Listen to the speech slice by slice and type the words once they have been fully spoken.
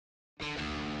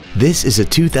This is a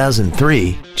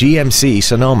 2003 GMC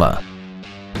Sonoma.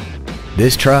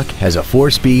 This truck has a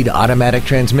 4-speed automatic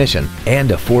transmission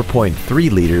and a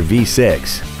 4.3-liter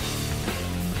V6.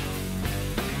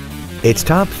 Its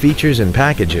top features and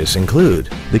packages include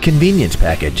the convenience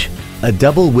package, a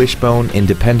double wishbone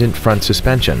independent front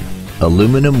suspension,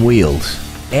 aluminum wheels,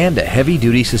 and a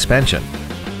heavy-duty suspension.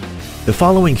 The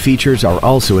following features are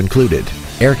also included: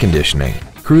 air conditioning,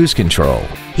 cruise control,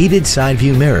 heated side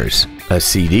view mirrors, a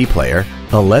CD player,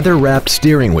 a leather-wrapped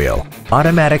steering wheel,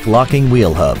 automatic locking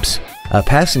wheel hubs, a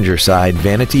passenger side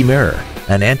vanity mirror,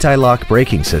 an anti-lock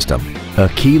braking system, a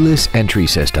keyless entry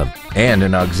system, and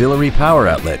an auxiliary power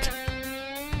outlet.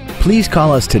 Please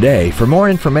call us today for more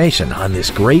information on this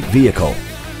great vehicle.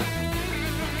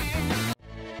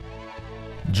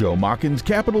 Joe Machens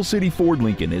Capital City Ford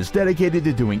Lincoln is dedicated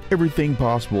to doing everything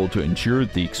possible to ensure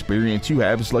that the experience you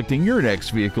have selecting your next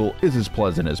vehicle is as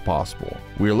pleasant as possible.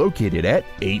 We are located at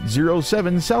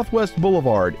 807 Southwest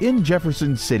Boulevard in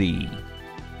Jefferson City.